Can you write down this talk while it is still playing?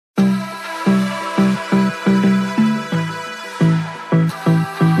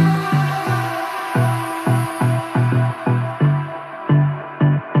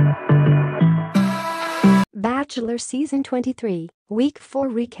Bachelor Season 23, Week 4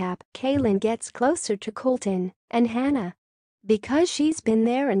 recap. Caelynn gets closer to Colton and Hannah. Because she's been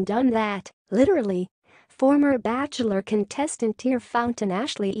there and done that, literally. Former Bachelor contestant Tear Fountain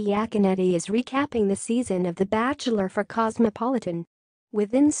Ashley Iaconetti is recapping the season of The Bachelor for Cosmopolitan.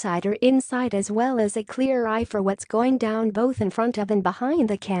 With insider insight as well as a clear eye for what's going down both in front of and behind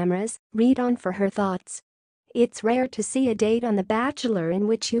the cameras, read on for her thoughts. It's rare to see a date on The Bachelor in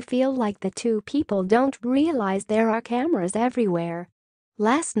which you feel like the two people don't realize there are cameras everywhere.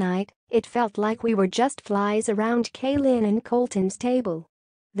 Last night, it felt like we were just flies around Caelynn and Colton's table.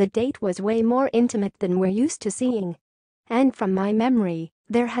 The date was way more intimate than we're used to seeing. And from my memory,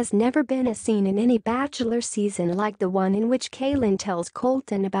 there has never been a scene in any Bachelor season like the one in which Caelynn tells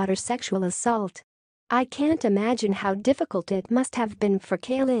Colton about her sexual assault. I can't imagine how difficult it must have been for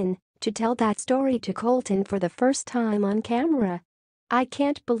Caelynn to tell that story to Colton for the first time on camera. I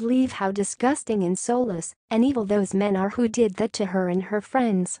can't believe how disgusting and soulless and evil those men are who did that to her and her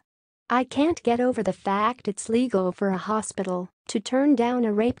friends. I can't get over the fact it's legal for a hospital to turn down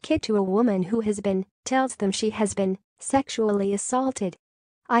a rape kit to a woman who tells them she has been sexually assaulted.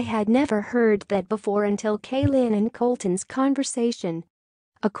 I had never heard that before until Caelynn and Colton's conversation.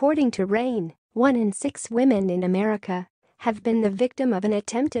 According to RAINN, 1 in 6 women in America have been the victim of an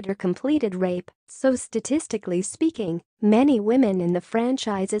attempted or completed rape, so statistically speaking, many women in the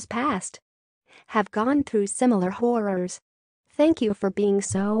franchise's past have gone through similar horrors. Thank you for being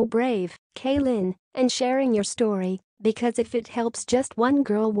so brave, Caelynn, and sharing your story, because if it helps just one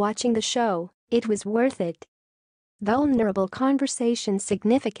girl watching the show, it was worth it. Vulnerable conversation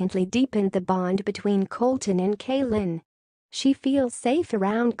significantly deepened the bond between Colton and Caelynn. She feels safe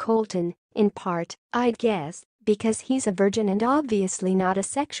around Colton, in part, I guess, because he's a virgin and obviously not a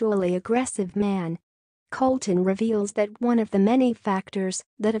sexually aggressive man. Colton reveals that one of the many factors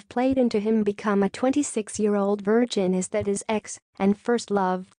that have played into him become a 26-year-old virgin is that his ex and first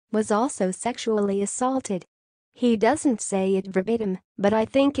love was also sexually assaulted. He doesn't say it verbatim, but I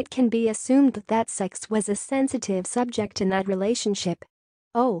think it can be assumed that sex was a sensitive subject in that relationship.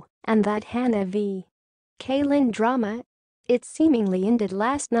 Oh, and that Hannah v. Caelynn drama. It seemingly ended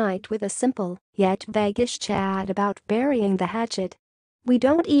last night with a simple, yet vaguish chat about burying the hatchet. We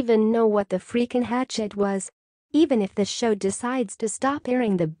don't even know what the freaking hatchet was. Even if the show decides to stop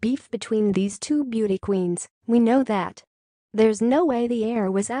airing the beef between these two beauty queens, we know that there's no way the air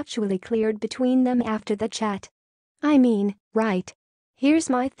was actually cleared between them after the chat. I mean, right.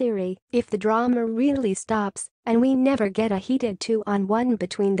 Here's my theory: if the drama really stops and we never get a heated 2-on-1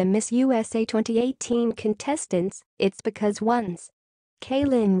 between the Miss USA 2018 contestants, it's because once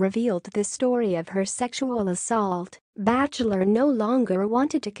Caelynn revealed the story of her sexual assault, Bachelor no longer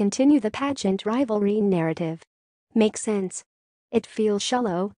wanted to continue the pageant rivalry narrative. Makes sense. It feels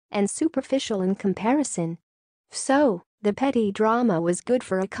shallow and superficial in comparison. So, the petty drama was good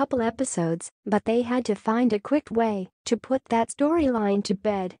for a couple episodes, but they had to find a quick way to put that storyline to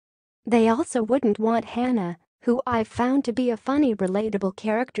bed. They also wouldn't want Hannah, who I've found to be a funny, relatable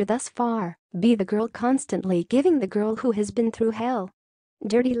character thus far, be the girl constantly giving the girl who has been through hell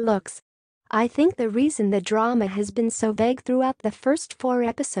dirty looks. I think the reason the drama has been so vague throughout the first 4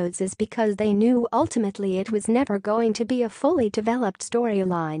 episodes is because they knew ultimately it was never going to be a fully developed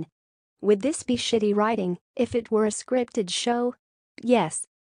storyline. Would this be shitty writing if it were a scripted show? Yes.